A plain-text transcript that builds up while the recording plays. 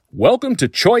Welcome to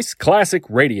Choice Classic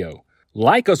Radio.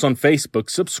 Like us on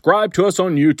Facebook, subscribe to us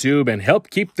on YouTube, and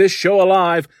help keep this show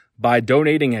alive by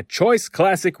donating at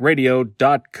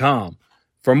choiceclassicradio.com.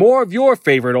 For more of your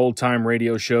favorite old-time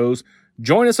radio shows,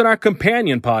 join us on our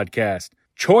companion podcast,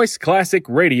 Choice Classic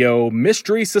Radio,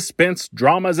 Mystery, Suspense,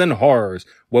 Dramas, and Horrors,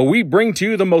 where we bring to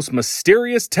you the most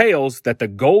mysterious tales that the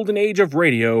golden age of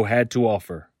radio had to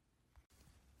offer.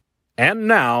 And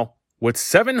now, with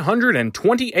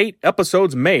 728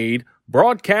 episodes made,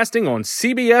 broadcasting on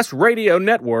CBS Radio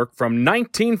Network from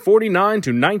 1949 to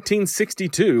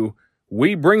 1962,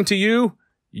 we bring to you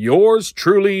yours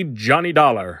truly, Johnny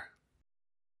Dollar.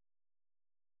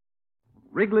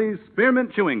 Wrigley's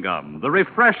Spearmint Chewing Gum, the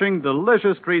refreshing,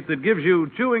 delicious treat that gives you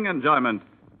chewing enjoyment,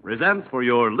 presents for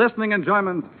your listening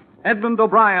enjoyment Edmund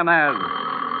O'Brien as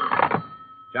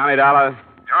Johnny Dollar.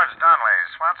 George Donnelly,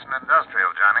 Swanson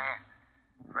Industrial, Johnny.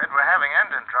 Afraid we're having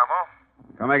engine trouble.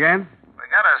 Come again? We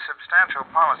got a substantial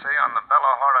policy on the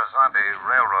Belo Horizonte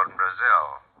Railroad in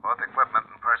Brazil, both equipment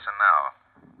and personnel.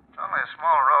 It's only a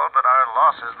small road, but our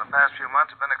losses in the past few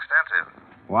months have been extensive.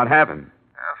 What happened?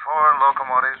 4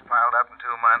 locomotives piled up in 2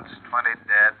 months, 20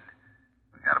 dead.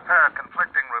 We got a pair of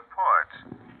conflicting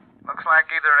reports. Looks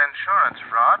like either insurance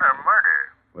fraud or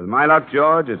murder. With my luck,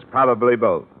 George, it's probably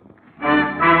both.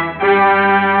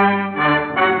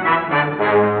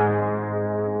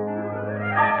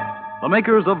 the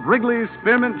makers of Wrigley's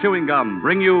Spearmint Chewing Gum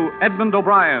bring you Edmund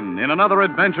O'Brien in another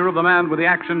adventure of the man with the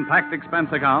action-packed expense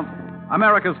account,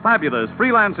 America's fabulous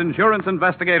freelance insurance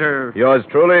investigator. Yours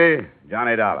truly,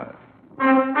 Johnny Dollar.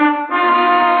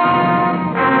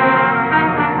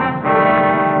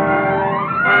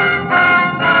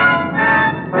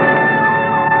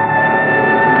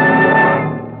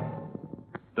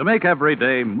 To make every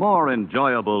day more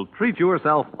enjoyable, treat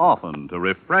yourself often to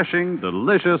refreshing,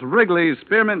 delicious Wrigley's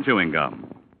Spearmint Chewing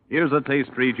Gum. Here's a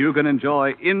taste treat you can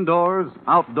enjoy indoors,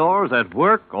 outdoors, at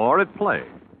work, or at play.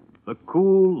 The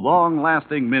cool,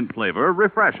 long-lasting mint flavor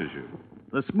refreshes you.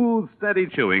 The smooth, steady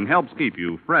chewing helps keep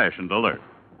you fresh and alert.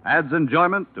 Adds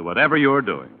enjoyment to whatever you're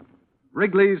doing.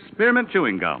 Wrigley's Spearmint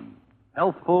Chewing Gum.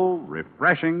 Healthful,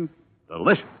 refreshing,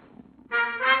 delicious.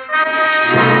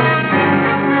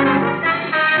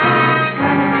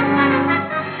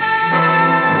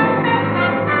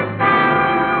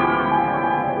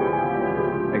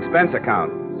 Expense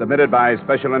account submitted by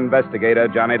Special Investigator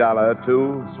Johnny Dollar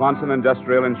to Swanson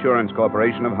Industrial Insurance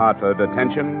Corporation of Hartford.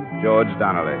 Attention, George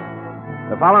Donnelly.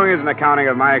 The following is an accounting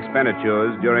of my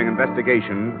expenditures during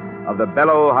investigation of the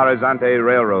Belo Horizonte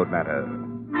Railroad matter.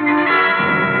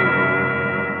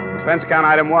 Expense account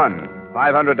item 1,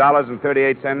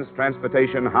 $500.38,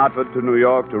 transportation Hartford to New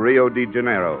York to Rio de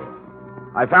Janeiro.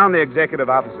 I found the executive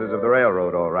offices of the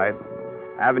railroad, all right.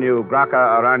 Avenue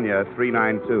Graca Arana,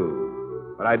 392.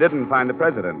 But I didn't find the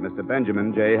president, Mr.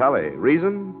 Benjamin J. Hulley.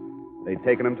 Reason? They'd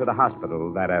taken him to the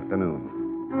hospital that afternoon.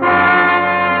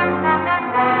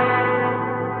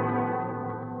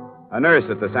 A nurse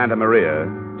at the Santa Maria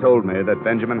told me that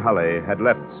Benjamin Hulley had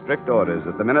left strict orders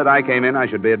that the minute I came in, I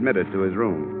should be admitted to his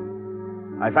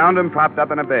room. I found him propped up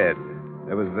in a bed.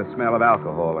 There was the smell of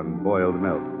alcohol and boiled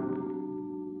milk.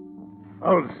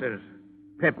 Ulcers.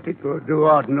 Peptic or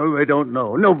duodenal, we don't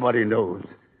know. Nobody knows.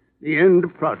 The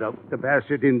end product of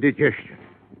acid indigestion.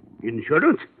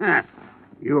 Insurance?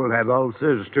 You'll have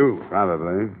ulcers, too.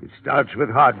 Probably. It starts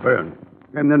with heartburn,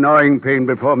 then the gnawing pain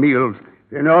before meals.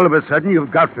 Then all of a sudden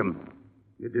you've got them.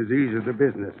 The disease of the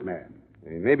businessman.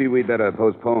 Hey, maybe we'd better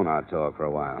postpone our talk for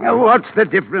a while. Now, what's the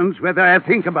difference whether I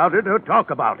think about it or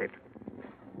talk about it?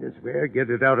 This way I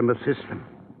get it out of my system.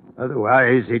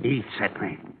 Otherwise, it eats at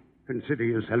me. Consider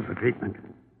yourself a treatment.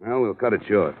 Well, we'll cut it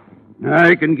short.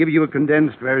 I can give you a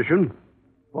condensed version.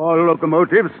 4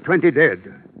 locomotives, 20 dead.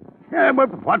 Yeah, but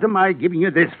what am I giving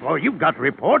you this for? You've got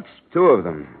reports. 2 of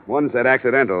them. One said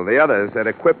accidental. The other said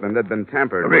equipment had been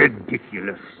tampered with.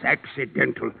 Ridiculous.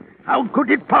 Accidental. How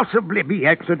could it possibly be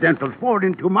accidental? 4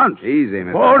 in 2 months. Easy,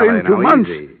 Mr. 4 Hulley, in 2 now, months.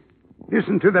 Easy.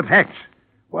 Listen to the facts.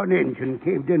 One engine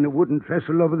caved in a wooden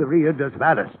trestle over the Rio dos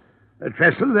Varas. A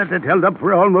trestle that had held up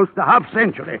for almost a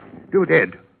half-century. 2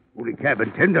 dead. Only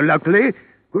cabin tender, luckily.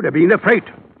 Could have been a freight.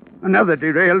 Another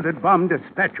derailed at Bom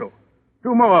Despacho.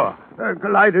 2 more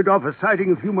collided off a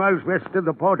siding a few miles west of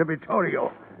the port of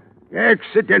Vittorio.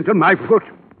 Accidental, my foot.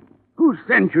 Who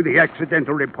sent you the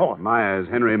accidental report? Myers,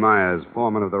 Henry Myers,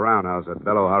 foreman of the roundhouse at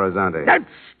Belo Horizonte. That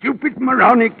stupid,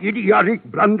 moronic, idiotic,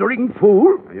 blundering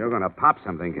fool? You're going to pop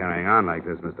something carrying on like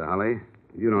this, Mr. Hulley.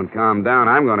 If you don't calm down,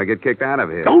 I'm going to get kicked out of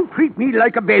here. Don't treat me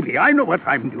like a baby. I know what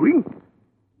I'm doing.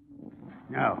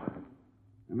 Now,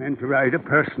 I meant to write a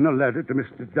personal letter to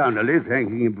Mr. Donnelly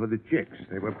thanking him for the checks.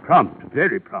 They were prompt,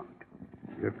 very prompt.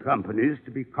 Your company's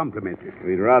to be complimented.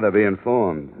 We'd rather be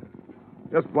informed.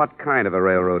 Just what kind of a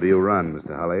railroad do you run,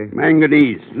 Mr. Holly?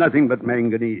 Manganese. Nothing but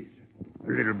manganese.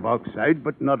 A little bauxite,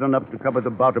 but not enough to cover the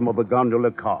bottom of a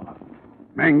gondola car.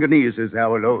 Manganese is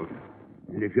our load.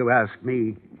 And if you ask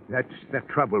me, that's the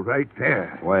trouble right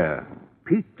there. Where?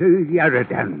 Peter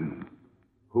Yaradan.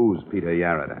 Who's Peter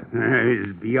Yaradan?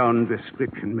 He's beyond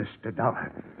description, Mr.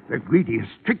 Dollar. The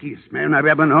greediest, trickiest man I've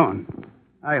ever known.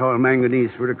 I haul manganese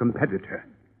for a competitor.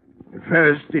 At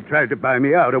first, he tried to buy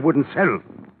me out. I wouldn't sell.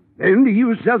 Then he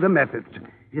used other methods.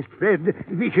 He spread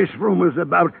vicious rumors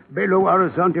about Belo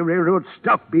Horizonte Railroad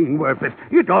stock being worthless.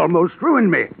 It almost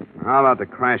ruined me. How about the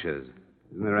crashes?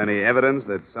 Isn't there any evidence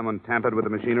that someone tampered with the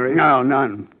machinery? No,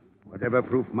 none. Whatever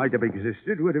proof might have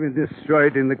existed would have been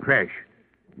destroyed in the crash.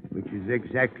 Which is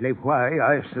exactly why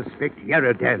I suspect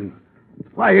Yaradan.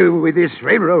 Why, with this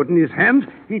railroad in his hands,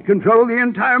 he'd control the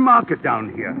entire market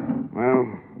down here.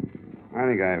 Well, I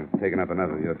think I've taken up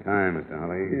enough of your time, Mr.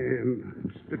 Holly.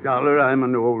 Mr. Dollar, I'm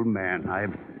an old man.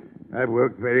 I've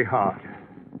worked very hard.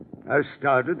 I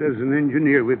started as an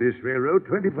engineer with this railroad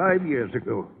 25 years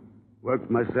ago. Worked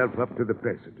myself up to the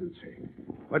presidency.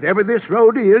 Whatever this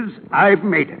road is, I've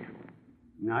made it.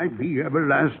 I'd be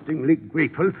everlastingly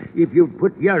grateful if you'd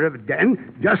put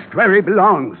Yaradan just where he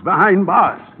belongs, behind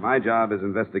bars. My job is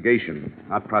investigation,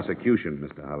 not prosecution,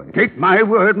 Mr. Holly. Take my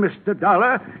word, Mr.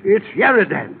 Dollar, it's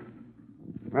Yaradan.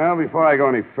 Well, before I go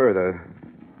any further,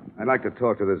 I'd like to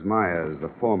talk to this Myers, the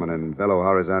foreman in Belo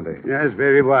Horizonte. Yes,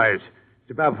 very wise.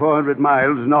 It's about 400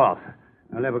 miles north.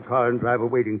 I'll have a car and driver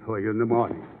waiting for you in the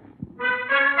morning.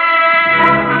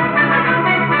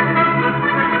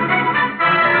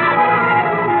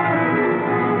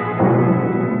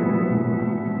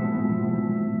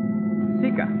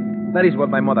 That is what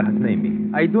my mother has named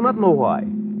me. I do not know why.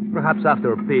 Perhaps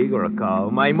after a pig or a cow.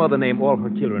 My mother named all her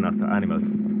children after animals.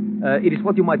 It is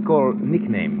what you might call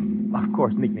nickname. Of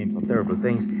course, nicknames are terrible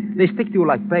things. They stick to you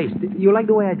like paste. You like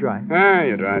the way I drive? Ah,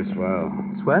 you drive swell.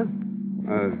 Swell?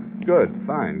 Good,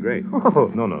 fine, great. Oh,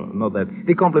 no, not that.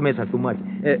 The compliments are too much.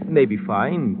 Maybe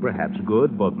fine, perhaps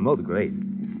good, but not great.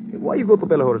 Why you go to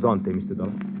Belo Horizonte, Mr.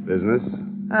 Dollar? Business?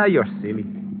 You're silly.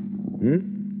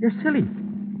 You're silly.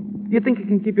 You think you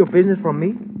can keep your business from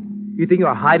me? You think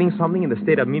you're hiding something in the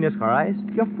state of Minas Gerais?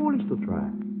 You're foolish to try.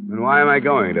 Then why am I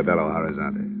going to Belo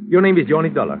Horizonte? Your name is Johnny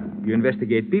Dollar. You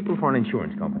investigate people for an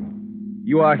insurance company.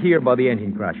 You are here by the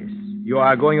engine crashes. You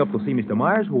are going up to see Mr.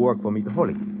 Myers, who worked for Mr.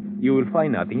 Holly. You will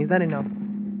find nothing. Is that enough?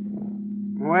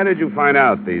 Why did you find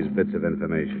out these bits of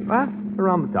information? Well,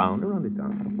 around the town.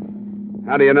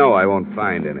 How do you know I won't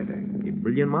find anything? A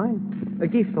brilliant mind. A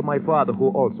gift of my father, who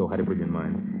also had a brilliant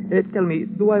mind. Tell me,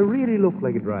 do I really look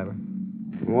like a driver?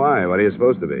 Why? What are you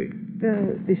supposed to be?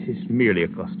 This is merely a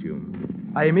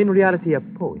costume. I am in reality a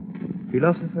poet,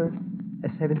 philosopher, a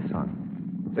seventh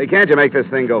son. Say, can't you make this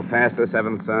thing go faster,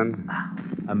 seventh son?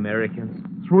 Americans.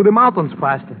 Through the mountains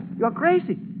faster. You're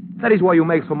crazy. That is why you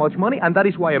make so much money, and that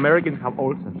is why Americans have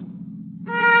ulcers.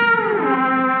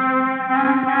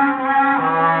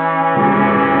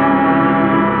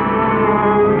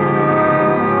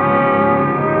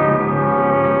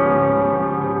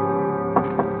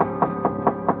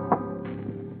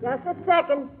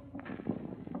 Second.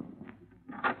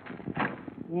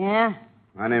 Yeah?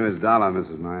 My name is Dollar,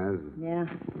 Mrs. Myers. Yeah.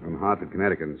 I'm from Hartford,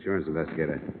 Connecticut, insurance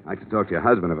investigator. I'd like to talk to your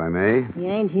husband, if I may. He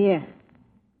ain't here.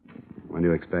 When do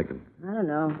you expect him? I don't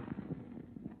know.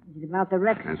 Is it about the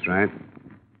wreck? That's right.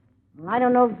 Well, I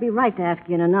don't know if it'd be right to ask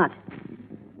you or not.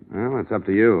 Well, it's up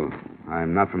to you.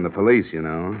 I'm not from the police, you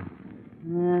know.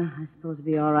 I suppose it'd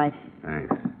be all right.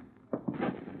 Thanks.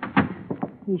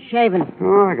 He's shaving.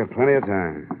 Oh, I got plenty of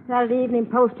time. Saturday Evening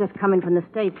Post just coming from the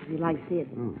States, if you'd like to see it.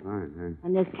 Oh, fine, thanks.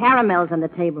 And there's caramels on the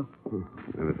table.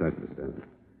 Never touched the stuff.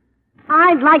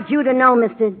 I'd like you to know,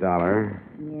 Mr. Dollar.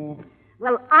 Yeah.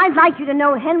 Well, I'd like you to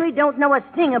know Henry don't know a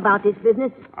thing about this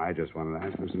business. I just wanted to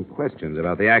ask him some questions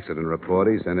about the accident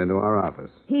report he sent into our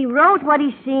office. He wrote what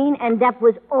he seen, and that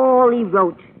was all he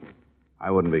wrote.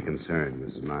 I wouldn't be concerned,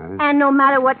 Mrs. Myers. And no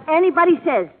matter what anybody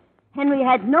says, Henry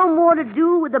had no more to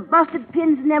do with the busted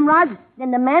pins in them rods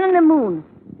than the man on the moon.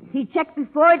 He checked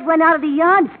before it went out of the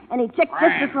yard, and he checked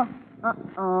just before...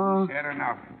 Uh-oh. Said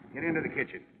enough. Get into the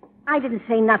kitchen. I didn't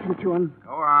say nothing to him.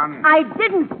 Go on. I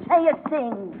didn't say a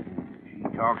thing.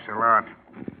 She talks a lot.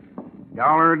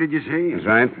 Dollar, did you see? That's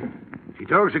right. She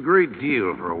talks a great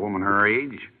deal for a woman her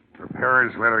age. Her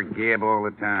parents let her gab all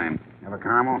the time. Have a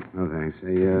caramel? No, thanks.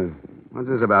 Hey, what's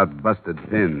this about busted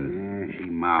pins? Yeah, she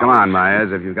mouths. Come on,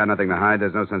 Myers. If you've got nothing to hide,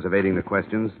 there's no sense evading the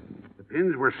questions. The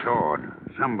pins were sawed.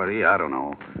 Somebody, I don't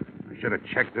know. I should have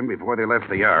checked them before they left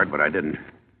the yard, but I didn't.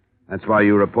 That's why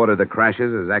you reported the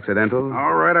crashes as accidental?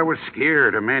 All right, I was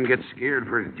scared. A man gets scared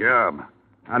for his job.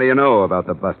 How do you know about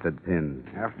the busted pins?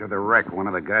 After the wreck, one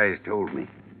of the guys told me.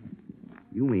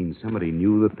 You mean somebody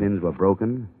knew the pins were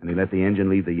broken, and he let the engine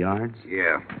leave the yards?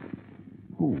 Yeah.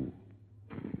 Who?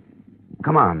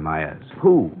 Come on, Myers.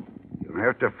 Who? You'll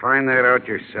have to find that out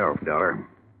yourself, Dollar.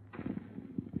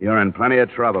 You're in plenty of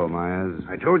trouble, Myers.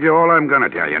 I told you all I'm going to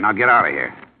tell you. Now get out of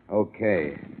here.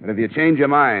 Okay. But if you change your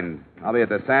mind, I'll be at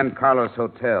the San Carlos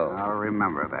Hotel. I'll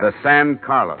remember that. The San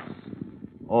Carlos.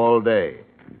 All day.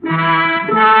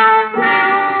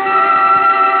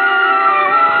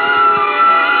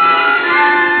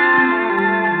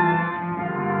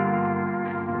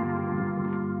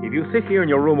 If you sit here in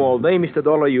your room all day, Mr.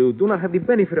 Dollar, you do not have the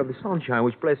benefit of the sunshine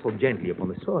which plays so gently upon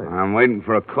the soil. I'm waiting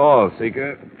for a call,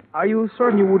 Seeker. Are you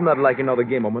certain you would not like another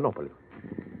game of Monopoly?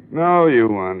 No, you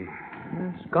won.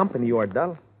 Yes, company, you are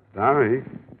dull. Sorry.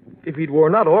 If it were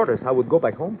not orders, I would go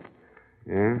back home.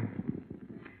 Yeah?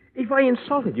 If I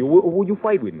insulted you, would you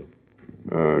fight with me?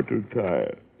 Oh, too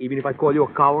tired. Even if I call you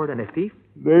a coward and a thief?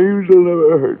 Names will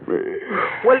never hurt me.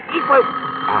 Well, if I...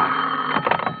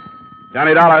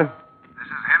 Johnny Dollar. This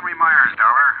is Henry Myers,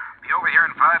 Dollar. Be over here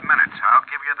in 5 minutes. I'll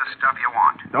give you the stuff you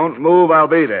want. Don't move, I'll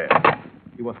be there.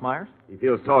 You want Myers? He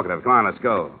feels talkative. Come on, let's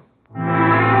go.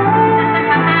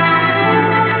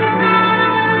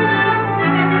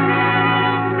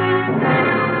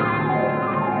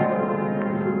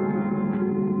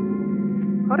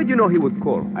 How did you know he would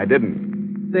call? I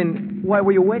didn't. Then why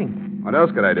were you waiting? What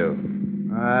else could I do?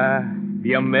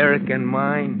 The American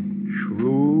mind.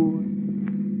 Shrewd.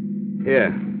 Here.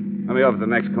 Let me off at the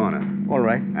next corner. All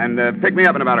right. And pick me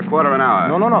up in about a quarter of an hour.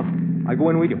 No. I go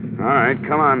in with you. All right,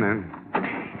 come on then.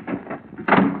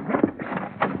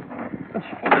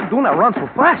 Do not run so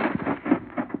fast.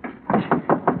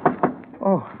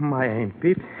 Oh, my ain't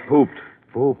Pip. Pooped.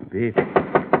 Oh, Pip.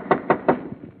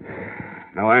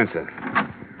 No answer.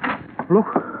 Look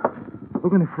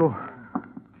on the floor.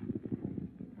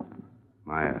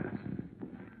 Myers.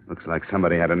 Looks like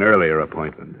somebody had an earlier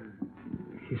appointment.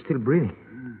 He's still breathing.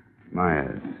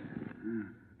 Myers.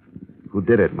 Who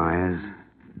did it, Myers?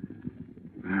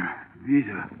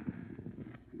 Vida.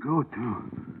 Go to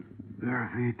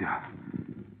Vida.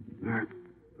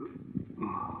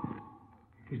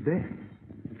 He's dead.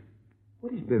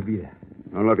 What is Bervida?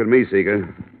 Don't look at me,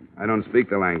 Seeker. I don't speak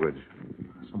the language.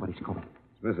 Somebody's coming.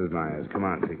 It's Mrs. Myers. Come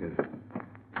on, Seeker.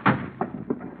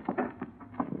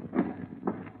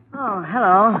 Oh,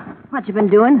 hello. What you been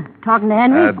doing? Talking to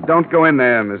Henry? Don't go in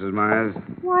there, Mrs. Myers.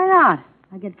 Why not?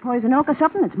 I get poison oak or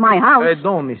something? It's my house.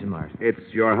 Don't, Mrs. Myers.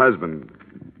 It's your husband.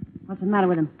 What's the matter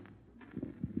with him?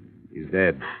 He's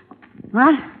dead.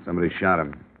 What? Somebody shot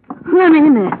him. Let me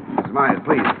in there. Mrs. Myers,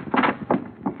 please.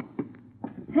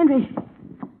 Henry,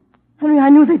 I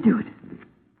knew they'd do it.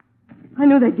 I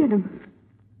knew they'd get him.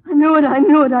 I knew it. I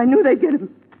knew they'd get him.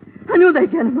 I knew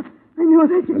they'd get him.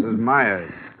 Mrs.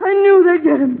 Myers. I knew they'd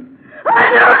get him. I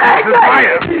knew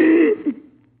they'd get him.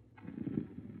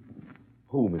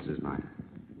 Who, Mrs. Myers?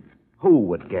 Who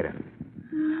would get him?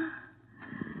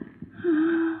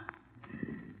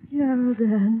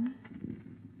 Yaradan.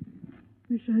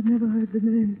 Wish I'd never heard the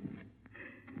name.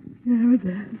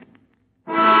 Yaradan.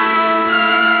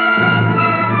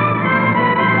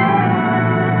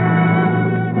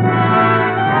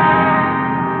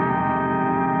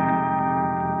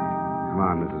 Come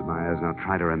on, Mrs. Myers. Now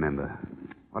try to remember.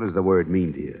 What does the word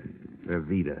mean to you?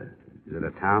 Vervida. Is it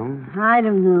a town? I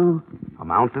don't know. A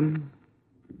mountain?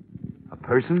 A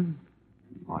person?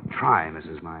 Oh, try,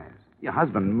 Mrs. Myers. Your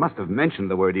husband must have mentioned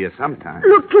the word to you sometime.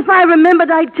 Look, if I remembered,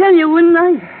 I'd tell you, wouldn't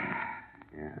I?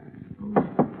 Yeah.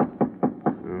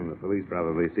 Well, the police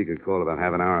probably secret call about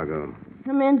half an hour ago.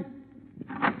 Come in.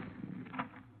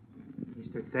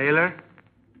 Mr. Taylor?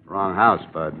 Wrong house,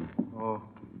 Bud. Oh,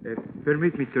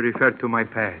 permit me to refer to my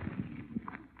pad.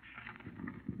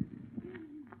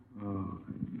 Oh,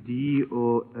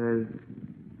 Dollar?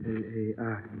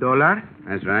 Dollar?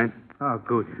 That's right. Oh,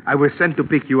 good. I was sent to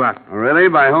pick you up. Oh, really?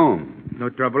 By whom? No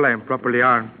trouble. I am properly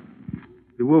armed.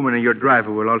 The woman and your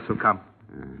driver will also come.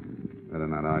 Better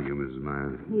not argue, Mrs.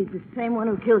 Myers. He's the same one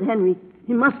who killed Henry.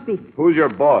 He must be. Who's your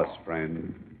boss,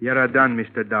 friend? Yaradan,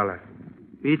 Mr. Dollar.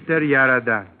 Peter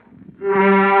Yaradan.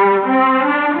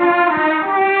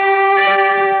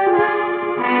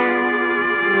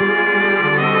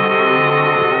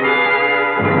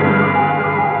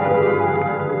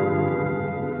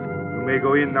 You may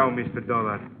go in now, Mr.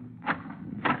 Dollar.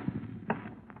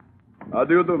 How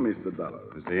do you do, Mr. Dollar?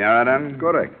 Mr. Yaradan?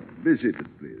 Correct. Be seated,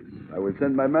 please. I will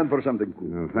send my man for something cool.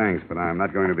 No, thanks, but I'm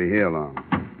not going to be here long.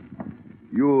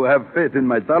 You have faith in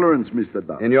my tolerance, Mr.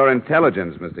 Dollar. In your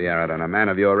intelligence, Mr. Yarradin. A man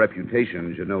of your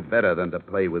reputation should know better than to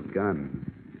play with guns.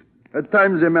 At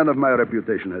times, a man of my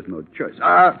reputation has no choice.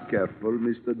 Careful,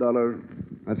 Mr. Dollar.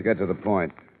 Let's get to the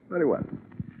point. Very well.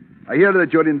 I hear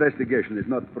that your investigation is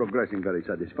not progressing very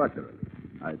satisfactorily.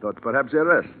 I thought perhaps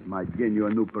arrest might gain you a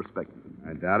new perspective.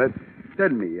 I doubt it. Tell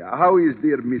me, how is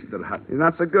dear Mr. Hutt? He's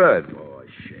not so good. Oh,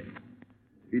 shame.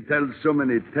 He tells so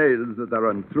many tales that are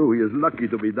untrue, he is lucky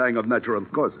to be dying of natural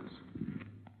causes.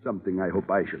 Something I hope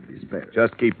I should be spared.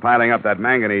 Just keep piling up that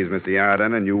manganese, Mr.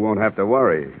 Yarradin, and you won't have to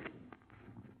worry.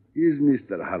 Is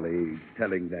Mr. Hulley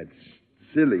telling that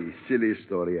silly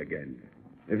story again?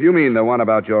 If you mean the one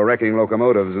about your wrecking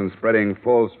locomotives and spreading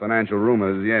false financial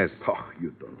rumors, yes. Oh,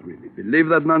 you don't really believe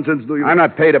that nonsense, do you? I'm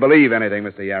not paid to believe anything,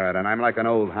 Mr. Yarradin. I'm like an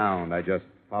old hound. I just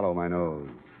follow my nose.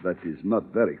 That is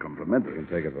not very complimentary. You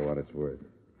can take it for what it's worth.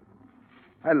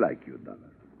 I like you, Dollar.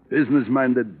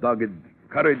 Business-minded, dogged,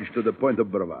 courage to the point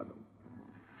of bravado.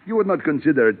 You would not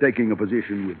consider taking a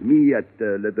position with me at,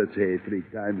 let us say, 3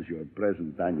 times your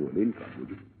present annual income, would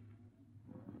you?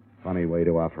 Funny way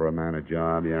to offer a man a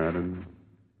job, Yarradin.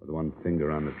 With one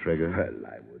finger on the trigger.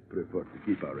 Well, I would prefer to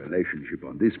keep our relationship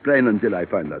on this plane until I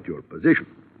find out your position.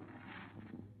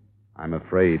 I'm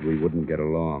afraid we wouldn't get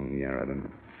along, Yarradin.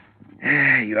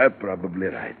 You are probably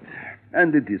right.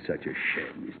 And it is such a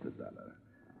shame, Mr. Dollar.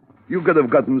 You could have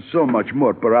gotten so much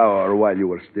more per hour while you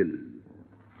were still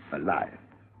alive.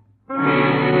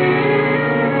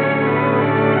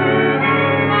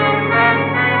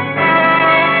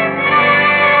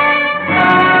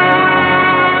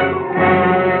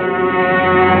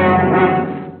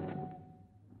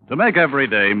 To make every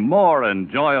day more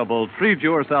enjoyable, treat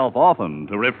yourself often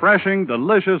to refreshing,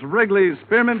 delicious Wrigley's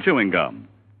Spearmint Chewing Gum.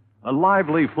 A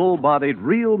lively, full-bodied,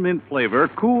 real mint flavor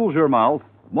cools your mouth,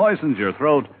 moistens your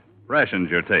throat, freshens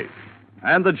your taste.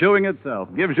 And the chewing itself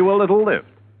gives you a little lift,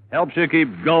 helps you keep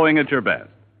going at your best.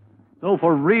 So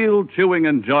for real chewing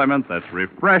enjoyment that's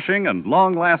refreshing and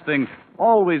long-lasting,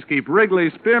 always keep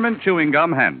Wrigley's Spearmint Chewing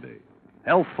Gum handy.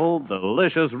 Healthful,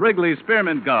 delicious Wrigley's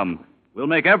Spearmint Gum will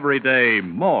make every day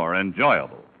more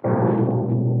enjoyable.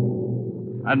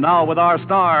 And now, with our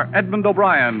star, Edmund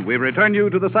O'Brien, we return you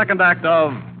to the second act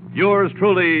of Yours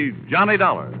Truly, Johnny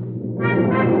Dollar.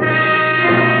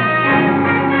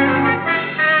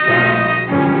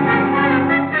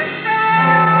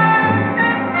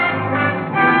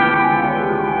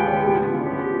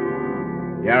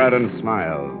 Yarradin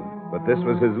smiled, but this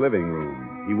was his living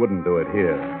room. He wouldn't do it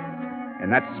here. In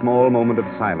that small moment of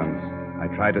silence, I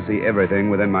tried to see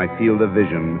everything within my field of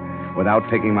vision without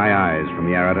taking my eyes from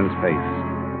Yarradin's face.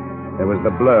 There was the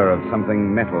blur of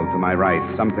something metal to my right,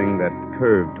 something that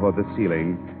curved toward the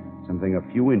ceiling, something a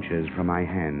few inches from my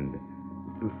hand.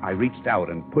 I reached out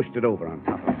and pushed it over on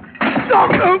top of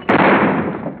him.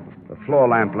 The floor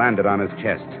lamp landed on his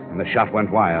chest, and the shot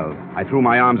went wild. I threw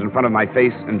my arms in front of my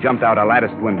face and jumped out a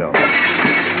latticed window.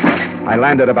 I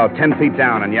landed about 10 feet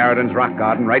down in Yarradin's rock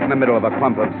garden, right in the middle of a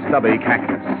clump of stubby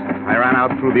cactus. I ran out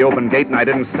through the open gate, and I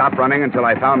didn't stop running until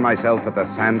I found myself at the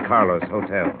San Carlos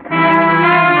Hotel.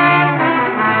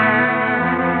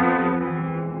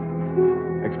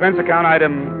 Expense account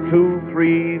item 2,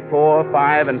 3, 4,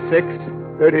 5, and 6,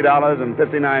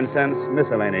 $30.59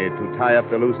 miscellany to tie up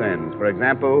the loose ends. For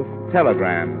example,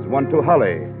 telegrams, one to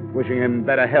Hulley, wishing him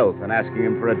better health and asking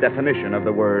him for a definition of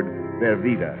the word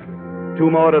Vervida. 2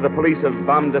 more to the police of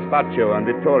Bam Despacho and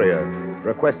Victoria,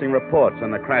 requesting reports on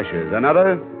the crashes.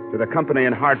 Another to the company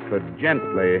in Hartford,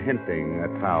 gently hinting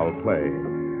at foul play.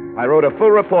 I wrote a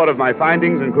full report of my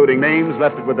findings, including names,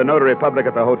 left it with the notary public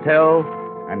at the hotel,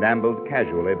 and ambled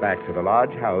casually back to the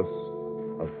large house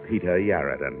of Peter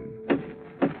Yarradin.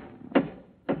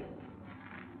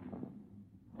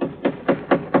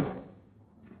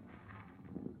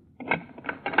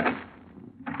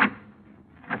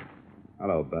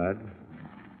 Hello, Bud.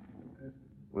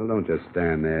 Well, don't just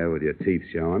stand there with your teeth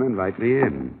showing. Invite me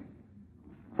in.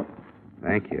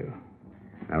 Thank you.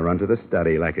 Now run to the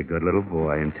study like a good little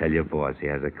boy and tell your boss he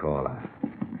has a caller.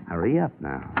 Hurry up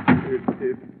now.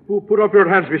 Put up your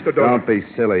hands, Mr. Dollar. Don't be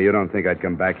silly. You don't think I'd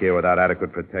come back here without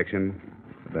adequate protection?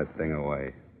 Put that thing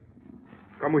away.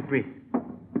 Come with me.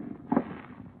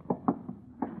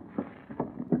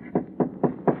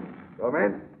 Come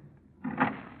in.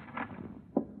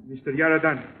 Mr.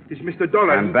 Yarradin, it's Mr.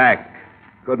 Dollar. I'm back.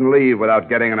 Couldn't leave without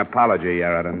getting an apology,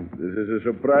 Yarradin. This is a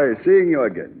surprise seeing you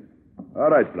again. All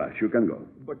right, Flash, you can go.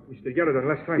 But, Mr. Yarradin,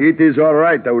 last time... It is all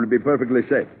right. I will be perfectly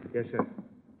safe. Yes, sir.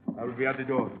 I will be at the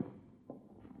door.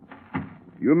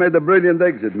 You made a brilliant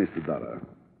exit, Mr. Dollar.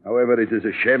 However, it is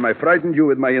a shame I frightened you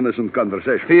with my innocent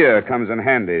conversation. Fear comes in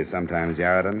handy sometimes,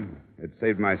 Yarradin. It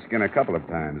saved my skin a couple of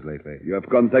times lately. You have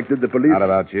contacted the police? Not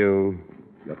about you.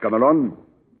 You have come alone?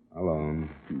 Alone.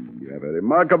 You have a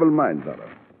remarkable mind,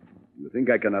 Dollar. You think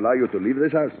I can allow you to leave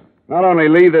this house? Not only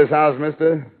leave this house,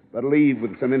 mister, but leave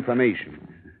with some information.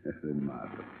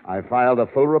 Remarkable. I filed a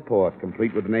full report,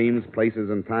 complete with names, places,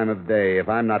 and time of day. If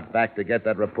I'm not back to get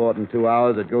that report in 2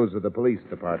 hours, it goes to the police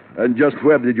department. And just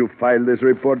where did you file this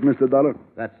report, Mr. Dollar?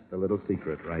 That's the little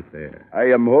secret right there. I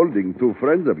am holding 2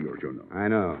 friends of yours, you know. I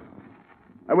know.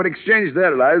 I would exchange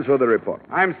their lives for the report.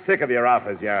 I'm sick of your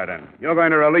offers, Yaradan. You're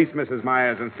going to release Mrs.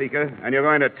 Myers and Seeker, and you're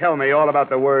going to tell me all about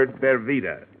the word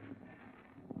Bervida.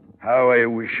 How I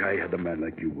wish I had a man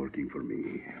like you working for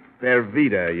me.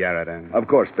 Bervida, Yaradan. Of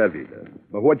course, Bervida.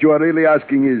 But what you are really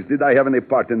asking is, did I have any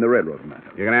part in the railroad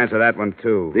matter? You can answer that one,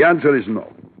 too. The answer is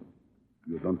no.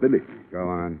 You don't believe me. Go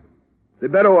on. The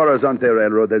Belo Horizonte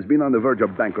Railroad has been on the verge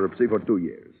of bankruptcy for 2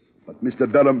 years. But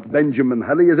Mr. Benjamin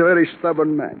Hulley is a very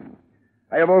stubborn man.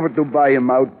 I have offered to buy him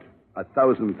out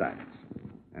 1,000 times.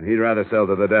 And he'd rather sell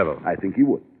to the devil. I think he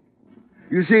would.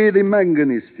 You see, the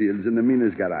manganese fields in the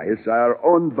Minas Gerais are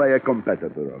owned by a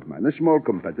competitor of mine. A small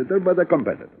competitor, but a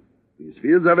competitor. These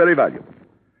fields are very valuable.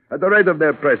 At the rate of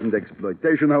their present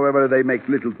exploitation, however, they make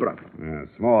little profit.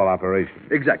 Small operation.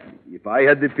 Exactly. If I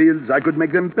had the fields, I could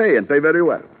make them pay, and pay very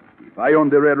well. If I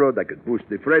owned the railroad, I could boost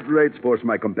the freight rates, force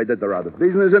my competitor out of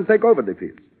business, and take over the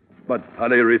fields. But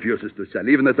Hulley refuses to sell,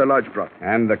 even at a large profit.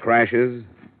 And the crashes?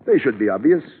 They should be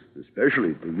obvious,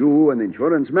 especially to you, an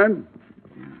insurance man.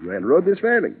 His railroad is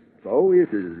failing. So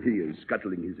he is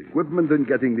scuttling his equipment and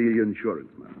getting the insurance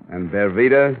money. And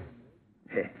Bervida?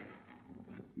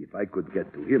 If I could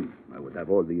get to him, I would have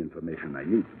all the information I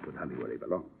need to put Hulley where he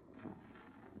belongs.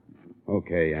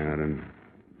 Okay, Aaron.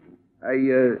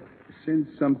 I sense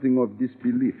something of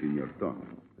disbelief in your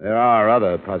tone. There are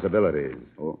other possibilities.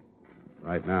 Oh?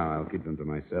 Right now, I'll keep them to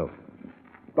myself.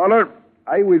 Dollar,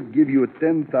 I will give you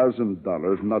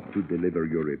 $10,000 not to deliver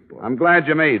your report. I'm glad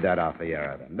you made that offer,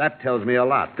 Yaradan. That tells me a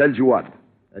lot. Tells you what?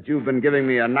 That you've been giving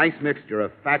me a nice mixture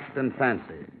of fact and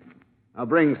fancy. Now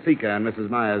bring Seeker and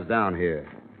Mrs. Myers down here.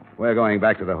 We're going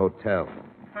back to the hotel.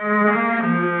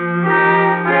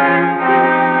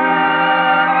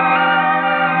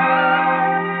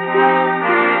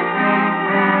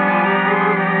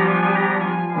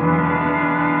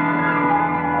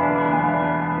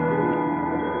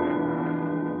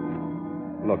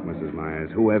 Look, Mrs. Myers,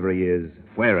 whoever he is,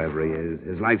 wherever he is,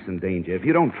 his life's in danger. If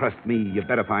you don't trust me, you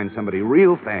better find somebody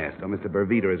real fast, or Mr.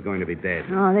 Bervida is going to be dead.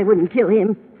 Oh, they wouldn't kill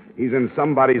him. He's in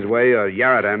somebody's way, or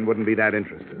Yaradan wouldn't be that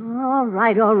interested. All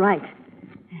right, all right.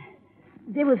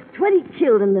 There was 20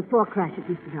 killed in the 4 crashes,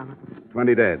 Mr. Dollar.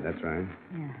 20 dead, that's right.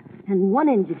 Yeah, and 1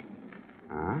 injured.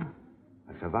 Ah?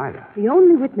 A survivor. The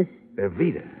only witness.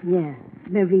 Bervida. Yeah,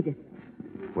 Bervida.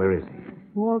 Where is he?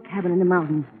 Small cabin in the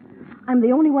mountains. I'm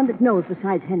the only one that knows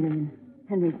besides Henry, and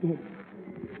Henry's dead.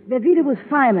 Bervida was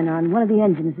fireman on one of the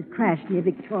engines that crashed near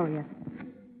Victoria.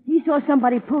 He saw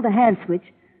somebody pull the hand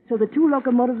switch, so the 2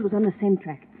 locomotives was on the same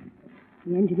track.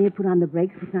 The engineer put on the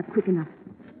brakes, but not quick enough.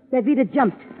 Bervida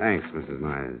jumped. Thanks, Mrs.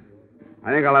 Myers.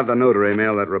 I think I'll have the notary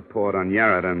mail that report on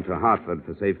Yaradan to Hartford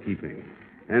for safekeeping.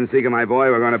 And, Seeker, my boy,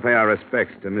 we're going to pay our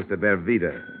respects to Mr.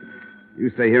 Bervida. You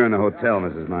stay here in the hotel,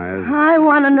 Mrs. Myers. I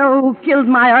want to know who killed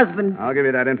my husband. I'll give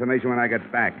you that information when I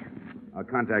get back. I'll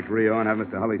contact Rio and have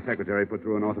Mr. Hulley's secretary put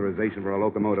through an authorization for a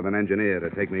locomotive and engineer to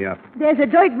take me up. There's a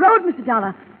dirt road, Mr.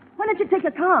 Dollar. Why don't you take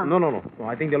a car? No.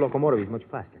 I think the locomotive is much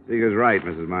faster. Seeker's right,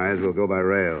 Mrs. Myers. We'll go by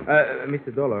rail.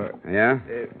 Mr. Dollar. Yeah?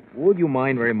 Would you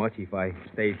mind very much if I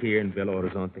stayed here in Belo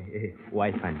Horizonte?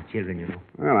 Wife and children, you know.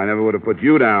 Well, I never would have put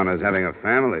you down as having a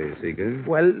family, Seeker.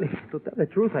 Well, to tell the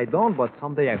truth, I don't, but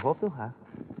someday I hope to have.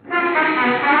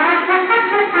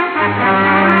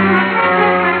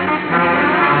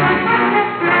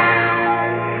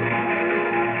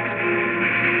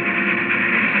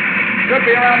 Should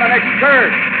be around the next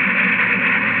curve.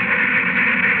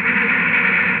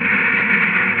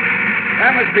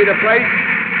 That must be the place.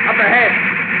 Up ahead.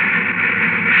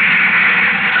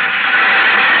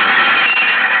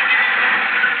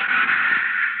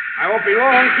 I won't be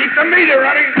long. Keep the meter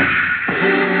running.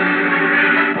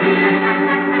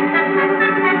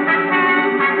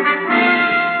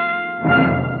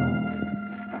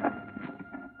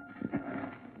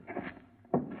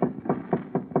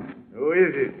 Who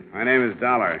is it? My name is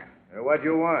Dollar. What do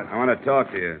you want? I want to talk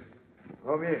to you.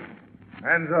 Come in.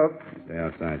 Hands up. Stay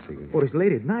outside, Seeker. Oh, it's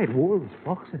late at night. Wolves,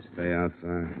 foxes. Stay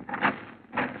outside.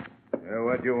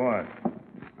 What do you want?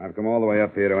 I've come all the way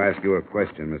up here to ask you a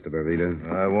question, Mr.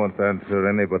 Bervida. I won't answer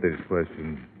anybody's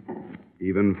question.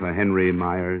 Even for Henry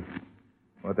Myers?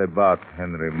 What about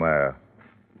Henry Meyer?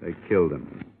 They killed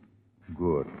him.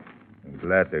 Good. I'm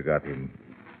glad they got him.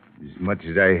 As much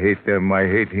as I hate them, I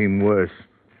hate him worse.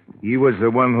 He was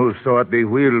the one who sought the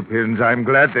wheel pins. I'm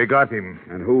glad they got him.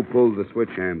 And who pulled the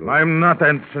switch handle? I'm not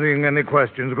answering any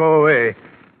questions. Go away.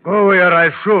 Go away or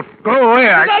I shoot. Go away.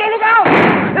 Look out!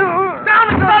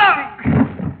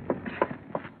 Down!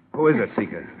 Who is it,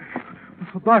 Seeker?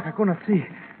 It's so dark, I could not see.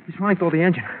 He's running toward the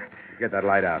engine. Get that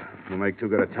light out. We'll make too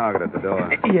good a target at the door.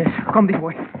 Yes, come this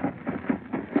way.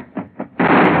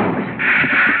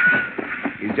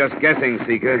 He's just guessing,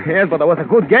 Seeker. Yes, but that was a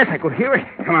good guess. I could hear it.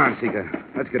 Come on, Seeker.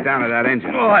 Let's get down to that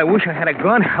engine. Oh, I wish I had a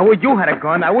gun. I wish you had a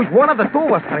gun. I wish one of the two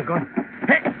of us had a gun.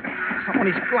 Hey, someone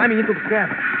is climbing into the cab.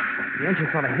 The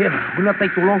engine's on ahead. It will not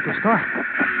take too long to start.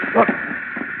 Look,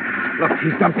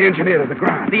 he's dumped the engineer to the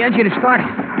ground. The engine is starting.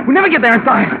 We'll never get there in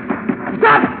time.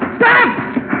 Stop! Stop!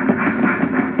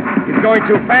 He's going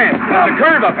too fast. There's a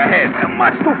curve up ahead.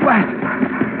 Much too fast.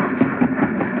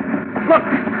 Look!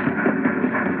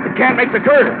 It can't make the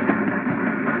curve.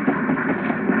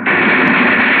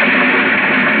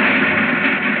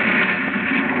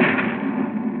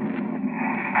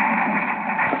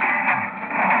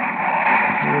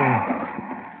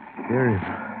 There is.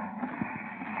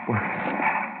 What?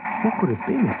 Who could it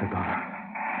be, Mr. Dollar?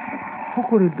 Who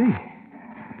could it be?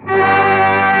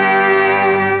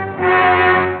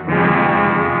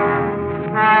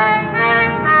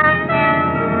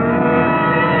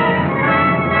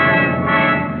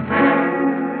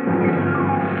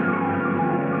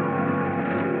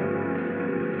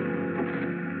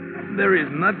 There is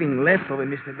nothing left of it,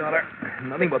 Mr. Dollar.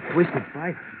 Nothing but twisted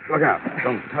pipe. Look out.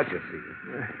 Don't touch it, Seeker.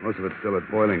 Most of it's still at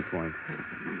boiling point.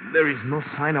 There is no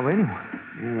sign of anyone.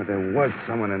 Yeah, but there was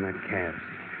someone in that cab.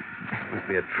 Must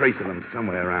be a trace of them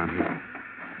somewhere around here.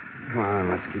 Come on,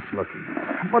 let's keep looking.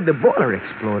 But the boiler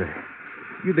exploded.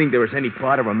 You think there was any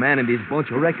part of a man in this bunch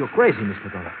who wrecked you crazy,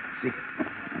 Mr. Dollar?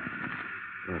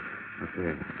 Look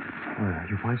there.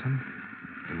 You find something?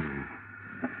 Yeah.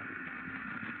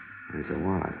 There's a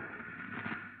wallet.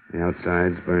 The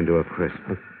outside's burned to a crisp.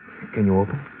 Can you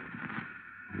open?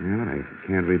 Yeah, but I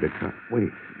can't read the cut.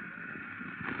 Wait.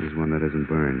 There's one that isn't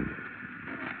burned.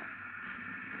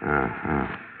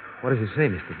 What does it say,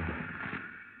 Mr. Dollar?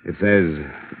 It says,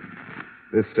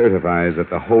 this certifies that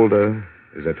the holder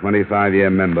is a 25-year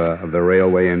member of the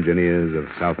Railway Engineers of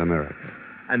South America.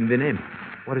 And the name?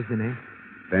 What is the name?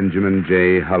 Benjamin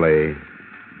J. Hulley,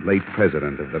 late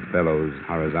president of the Bellows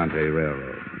Horizonte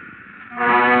Railroad.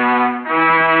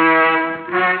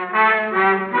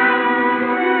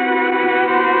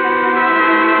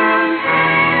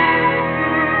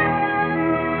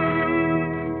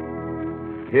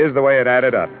 Here's the way it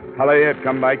added up. Hulley had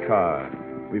come by car.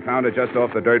 We found it just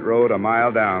off the dirt road a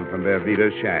mile down from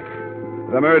Vervita's shack.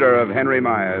 The murder of Henry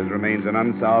Myers remains an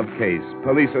unsolved case.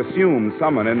 Police assume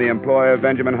someone in the employ of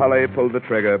Benjamin Hulley pulled the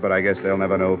trigger, but I guess they'll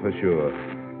never know for sure.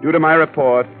 Due to my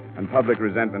report and public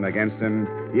resentment against him,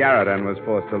 Yarradan was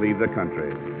forced to leave the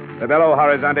country. The Belo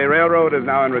Horizonte Railroad is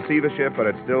now in receivership, but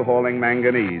it's still hauling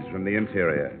manganese from the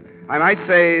interior. I might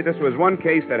say this was one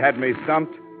case that had me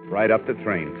stumped right up to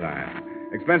train time.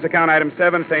 Expense account item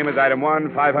 7, same as item 1,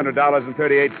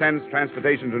 $500.38.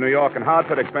 Transportation to New York and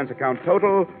Hartford. Expense account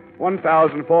total,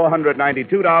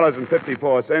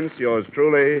 $1,492.54. Yours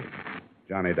truly,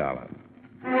 Johnny Dollar.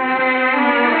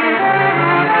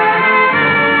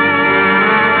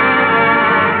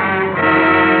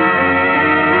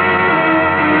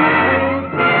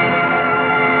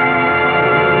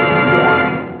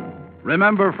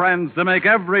 Remember, friends, to make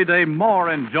every day more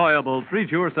enjoyable,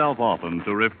 treat yourself often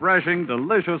to refreshing,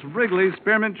 delicious Wrigley's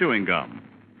Spearmint Chewing Gum.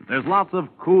 There's lots of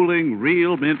cooling,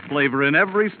 real mint flavor in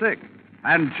every stick.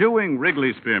 And chewing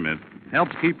Wrigley's Spearmint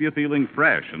helps keep you feeling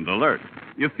fresh and alert.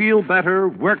 You feel better,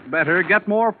 work better, get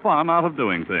more fun out of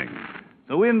doing things.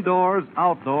 So indoors,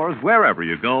 outdoors, wherever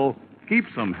you go, keep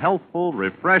some healthful,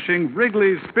 refreshing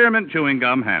Wrigley's Spearmint Chewing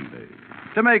Gum handy.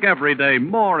 To make every day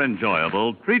more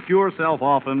enjoyable, treat yourself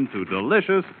often to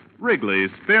delicious Wrigley's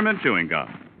Spearmint Chewing Gum.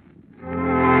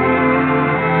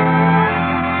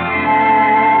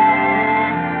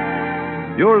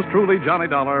 Yours truly, Johnny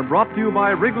Dollar, brought to you by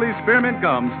Wrigley's Spearmint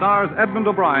Gum, stars Edmund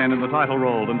O'Brien in the title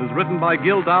role and is written by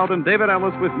Gil Dowd and David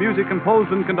Ellis with music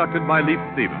composed and conducted by Leith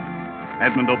Stevens.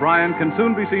 Edmund O'Brien can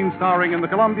soon be seen starring in the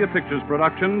Columbia Pictures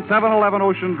production 711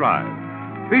 Ocean Drive.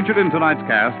 Featured in tonight's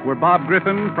cast were Bob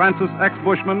Griffin, Francis X.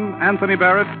 Bushman, Anthony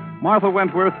Barrett, Martha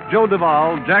Wentworth, Joe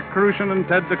Duvall, Jack Crucian, and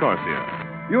Ted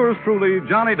DeCorsia. Yours truly,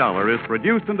 Johnny Dollar, is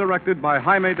produced and directed by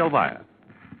Jaime Del Valle.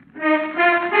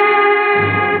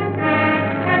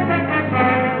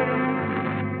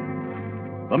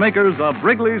 The makers of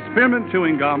Wrigley's Spearmint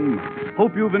Chewing Gum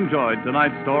hope you've enjoyed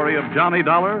tonight's story of Johnny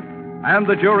Dollar, and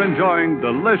that you're enjoying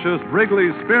delicious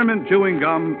Wrigley's Spearmint Chewing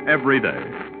Gum every day.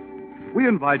 We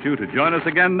invite you to join us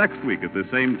again next week at the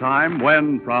same time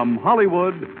when, from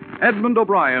Hollywood, Edmund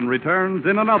O'Brien returns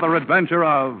in another adventure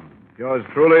of... Yours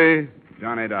truly,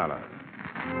 Johnny Dollar.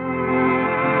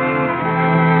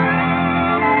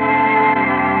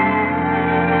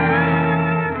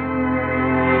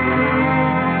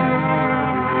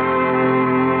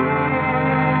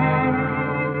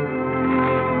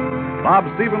 Bob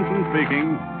Stevenson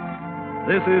speaking.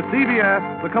 This is CBS,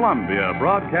 the Columbia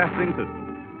Broadcasting System.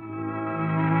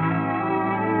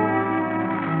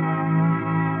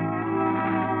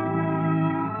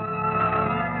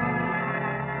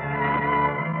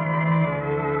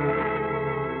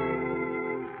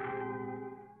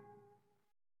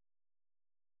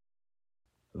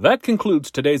 That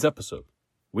concludes today's episode.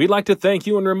 We'd like to thank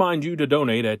you and remind you to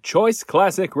donate at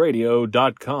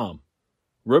choiceclassicradio.com.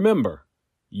 Remember,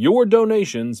 your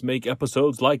donations make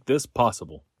episodes like this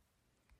possible.